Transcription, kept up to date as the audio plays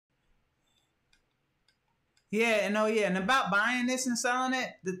Yeah, and oh yeah, and about buying this and selling it,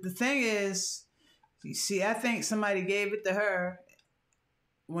 the thing is, you see, I think somebody gave it to her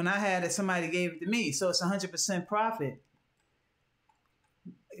when I had it. Somebody gave it to me, so it's 100% profit.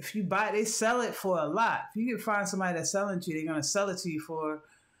 If you buy, they sell it for a lot. If you can find somebody that's selling it to you, they're gonna sell it to you for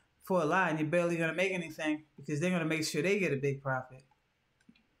a lot, and you're barely gonna make anything because they're gonna make sure they get a big profit.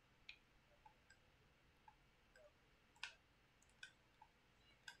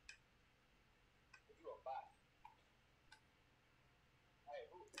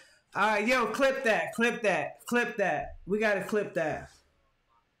 All right, yo, clip that, clip that, clip that. We gotta clip that.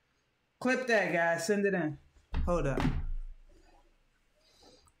 Clip that, guys. Send it in. Hold up.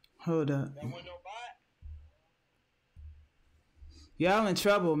 Hold up. Y'all in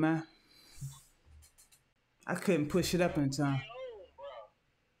trouble, man. I couldn't push it up in time.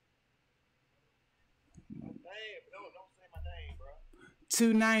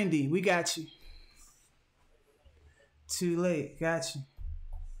 290. We got you. Too late. Got you.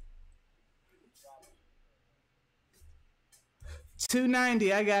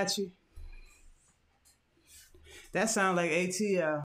 290. I got you. That sounds like ATL.